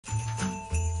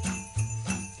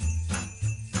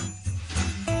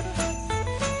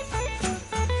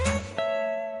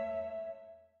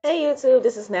Hey YouTube,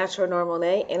 this is Natural Normal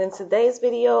Nay, and in today's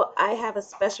video I have a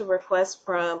special request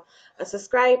from a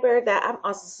subscriber that I'm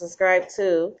also subscribed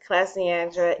to,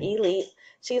 Classiendra Elite.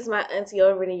 She's my auntie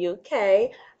over in the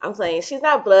UK. I'm playing, she's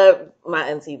not blood my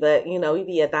auntie, but you know, we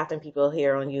be adopting people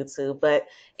here on YouTube. But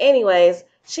anyways,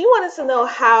 she wanted to know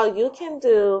how you can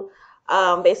do,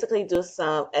 basically do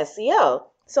some SEO.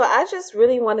 So I just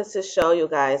really wanted to show you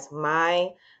guys my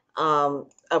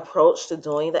approach to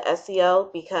doing the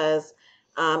SEO because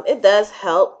it does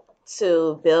help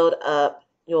to build up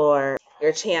your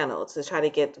channel to try to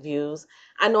get views.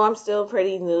 I know I'm still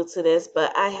pretty new to this,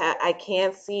 but I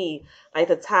can see like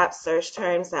the top search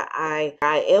terms that I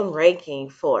am ranking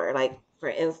for. Like for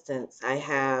instance, I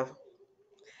have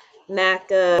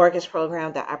NACA mortgage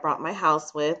program that I brought my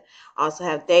house with. I also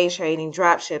have day trading,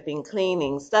 drop shipping,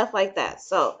 cleaning, stuff like that.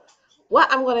 So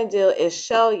what I'm going to do is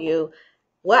show you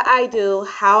what I do,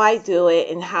 how I do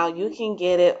it, and how you can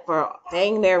get it for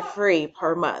dang near free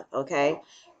per month, okay?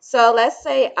 So let's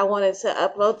say I wanted to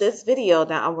upload this video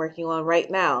that I'm working on right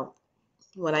now.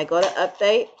 When I go to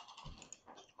update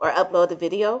or upload the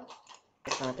video,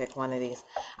 I'm going to pick one of these.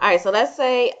 All right, so let's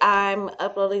say I'm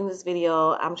uploading this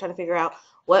video. I'm trying to figure out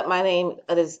what my name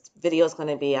of this video is going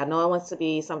to be. I know I want to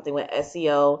be something with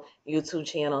SEO, YouTube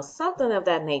channel, something of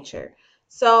that nature.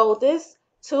 So this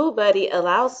TubeBuddy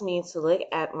allows me to look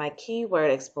at my keyword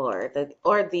explorer, the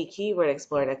keyword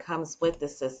explorer that comes with the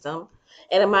system.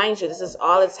 And mind you, this is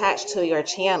all attached to your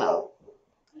channel.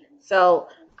 So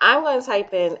I'm going to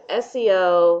type in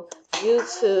SEO,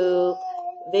 YouTube,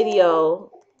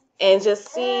 video, and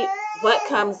just see what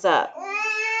comes up.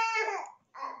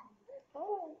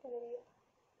 All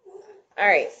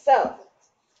right, so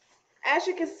as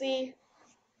you can see,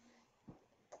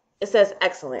 it says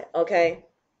excellent, okay?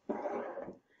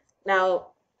 Now,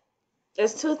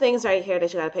 there's two things right here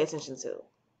that you got to pay attention to.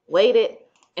 Weighted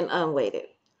and unweighted.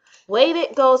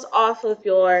 Weighted goes off of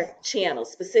your channel,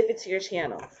 specific to your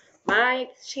channel. My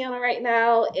channel right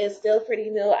now is still pretty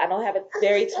new. I don't have a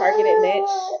very targeted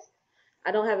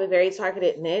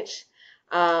niche.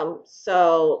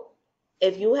 So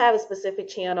if you have a specific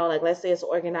channel, like let's say it's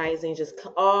organizing, just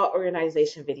all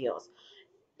organization videos.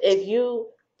 If you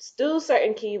do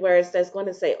certain keywords that's going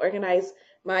to say organize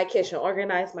my kitchen,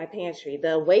 organize my pantry,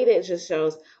 the weighted just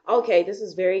shows, okay, this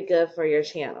is very good for your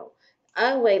channel.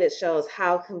 Unweighted shows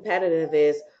how competitive it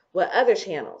is with other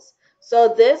channels.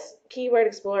 So this keyword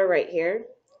explorer right here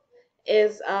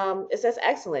is, it says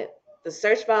excellent. The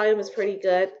search volume is pretty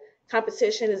good.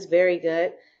 Competition is very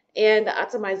good. And the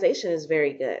optimization is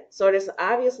very good. So there's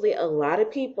obviously a lot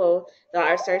of people that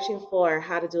are searching for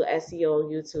how to do SEO on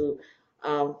YouTube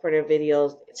for their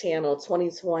videos channel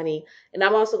 2020. And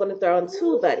I'm also going to throw in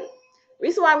TubeBuddy. The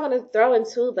reason why I'm going to throw in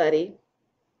TubeBuddy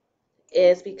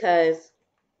is because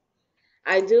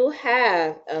I do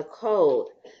have a code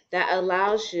that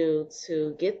allows you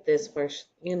to get this for,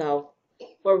 you know,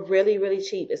 for really, really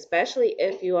cheap, especially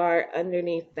if you are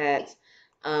underneath that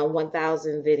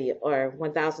 1,000 video or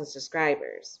 1,000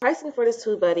 subscribers. Pricing for this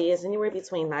TubeBuddy is anywhere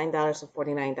between $9 and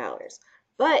 $49.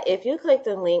 But if you click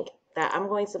the link that I'm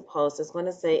going to post, it's going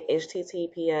to say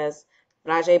https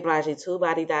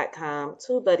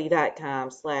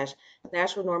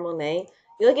tubebuddy.com/naturalnormalnay.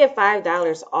 You'll get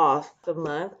 $5 off the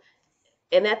month.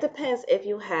 And that depends if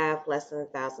you have less than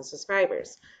 1,000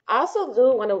 subscribers. I also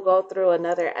do want to go through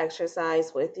another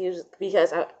exercise with you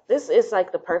because this is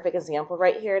like the perfect example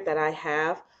right here that I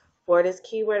have for this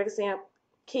keyword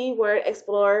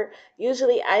explorer.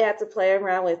 Usually I have to play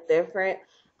around with different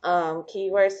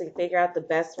keywords to figure out the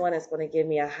best one that's going to give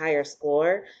me a higher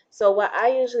score. So what I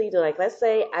usually do, like let's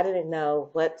say I didn't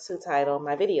know what to title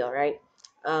my video, right?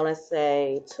 Let's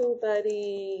say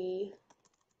TubeBuddy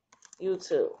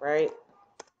YouTube, right?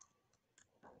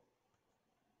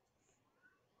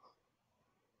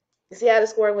 You see how the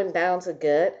score went down to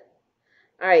good?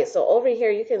 All right, so over here,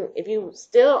 you can, if you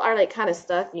still are like kind of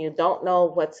stuck and you don't know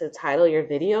what to title your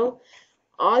video,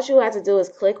 all you have to do is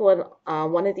click on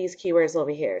one of these keywords over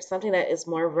here, something that is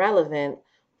more relevant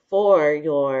for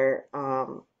your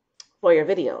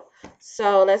video.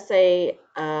 So let's say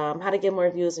how to get more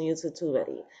views on YouTube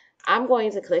TubeBuddy. I'm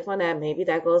going to click on that. Maybe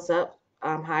that goes up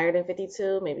higher than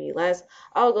 52, maybe less.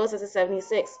 Oh, it goes up to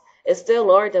 76. It's still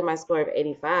lower than my score of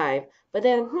 85. But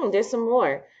then, there's some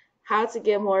more. How to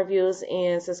get more views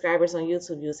and subscribers on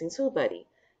YouTube using TubeBuddy.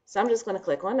 So I'm just going to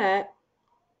click on that.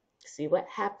 See what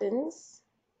happens.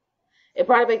 It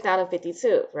brought it back down to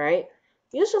 52, right?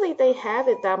 Usually they have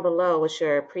it down below what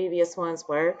your previous ones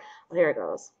were. Well, here it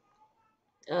goes.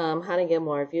 How to get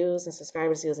more views and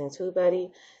subscribers using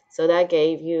TubeBuddy. So that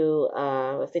gave you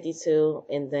 52,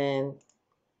 and then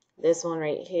this one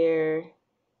right here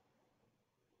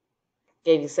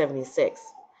gave you 76,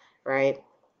 right?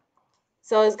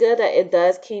 So it's good that it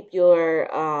does keep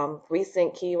your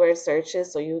recent keyword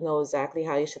searches so you know exactly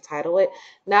how you should title it.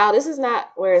 Now, this is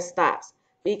not where it stops.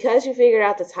 Because you figured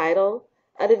out the title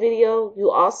of the video, you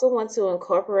also want to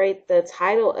incorporate the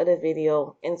title of the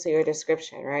video into your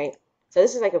description, right? So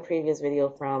this is like a previous video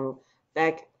from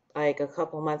back like a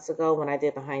couple months ago when I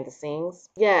did behind the scenes.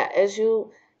 Yeah, as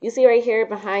you see right here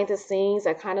behind the scenes,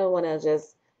 I kind of want to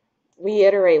just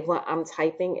reiterate what I'm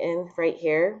typing in right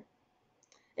here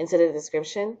into the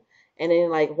description, and then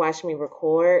like watch me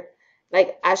record.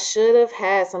 Like I should have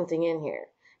had something in here,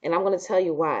 and I'm going to tell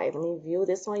you why. Let me view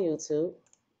this on YouTube.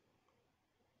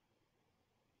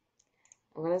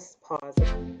 I'm going to pause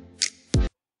it.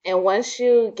 And once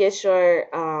you get your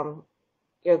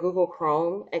Google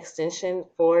Chrome extension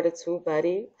for the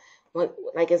TubeBuddy,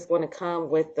 like it's going to come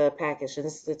with the package. And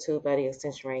this is the TubeBuddy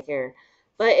extension right here.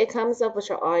 But it comes up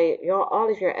with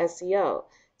all of your SEO.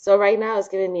 So right now it's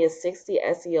giving me a 60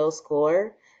 SEO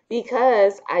score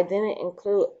because I didn't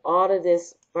include all of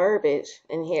this verbiage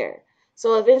in here.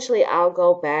 So eventually I'll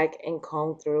go back and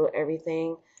comb through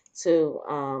everything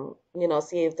to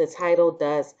see if the title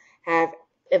does have,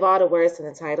 if all the words in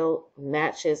the title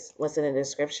matches what's in the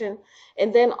description.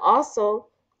 And then also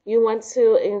you want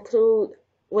to include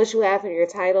what you have in your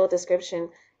title description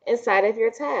inside of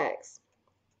your tags.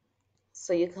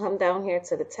 So you come down here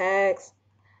to the tags.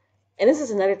 And this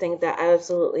is another thing that I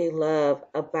absolutely love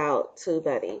about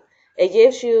TubeBuddy. It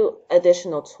gives you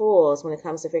additional tools when it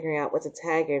comes to figuring out what to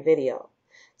tag your video.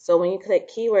 So when you click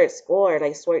keyword score,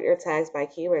 like sort your tags by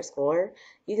keyword score,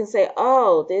 you can say,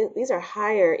 oh, these are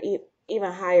higher,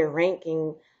 even higher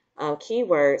ranking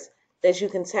keywords that you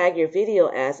can tag your video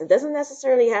as. It doesn't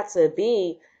necessarily have to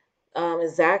be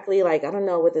exactly like, I don't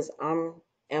know what this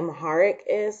Amharic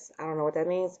is. I don't know what that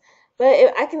means. But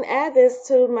if I can add this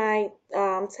to my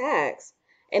tags,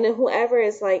 and then whoever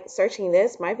is like searching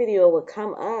this, my video will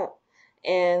come up,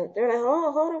 and they're like,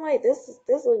 oh, hold on, wait, this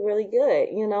looks really good.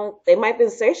 They might be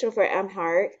searching for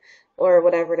Amharic or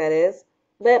whatever that is,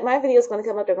 but my video is going to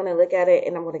come up. They're going to look at it,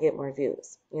 and I'm going to get more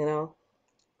views.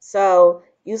 So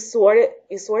you sort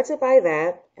it by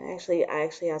that. And I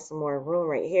actually have some more room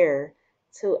right here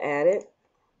to add it,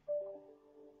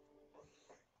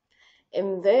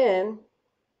 and then.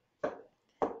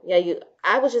 Yeah,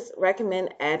 I would just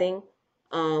recommend adding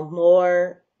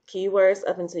more keywords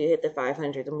up until you hit the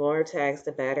 500. The more tags,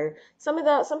 the better. Some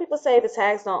people say the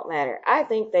tags don't matter. I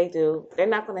think they do. They're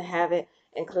not going to have it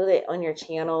included on your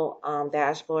channel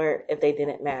dashboard if they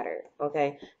didn't matter.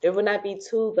 Okay, there would not be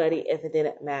TubeBuddy if it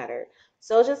didn't matter.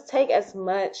 So just take as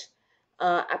much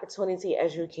opportunity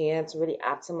as you can to really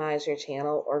optimize your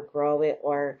channel or grow it,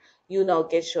 or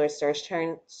get your search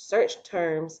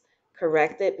terms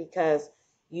corrected, because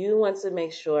you want to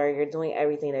make sure you're doing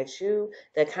everything that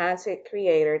the content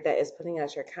creator that is putting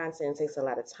out your content, takes a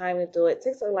lot of time to do it. It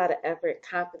takes a lot of effort,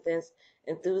 confidence,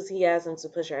 enthusiasm to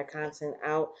push your content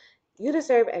out. You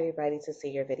deserve everybody to see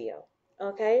your video.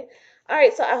 Okay? All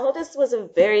right, so I hope this was a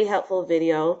very helpful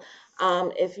video.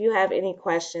 If you have any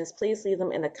questions, please leave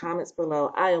them in the comments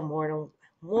below. I am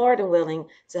more than willing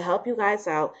to help you guys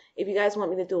out. If you guys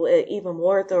want me to do an even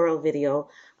more thorough video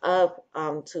of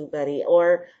TubeBuddy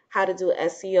or how to do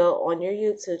SEO on your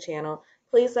YouTube channel,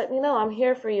 please let me know. I'm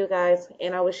here for you guys,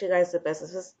 and I wish you guys the best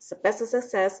of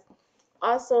success.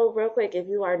 Also, real quick, if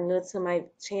you are new to my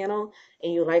channel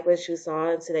and you like what you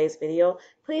saw in today's video,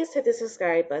 please hit the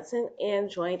subscribe button and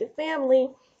join the family.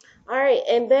 All right,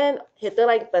 and then hit the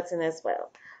like button as well.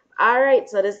 All right,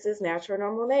 so this is Natural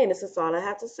Normal Nay, and this is all I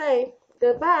have to say.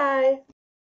 Goodbye.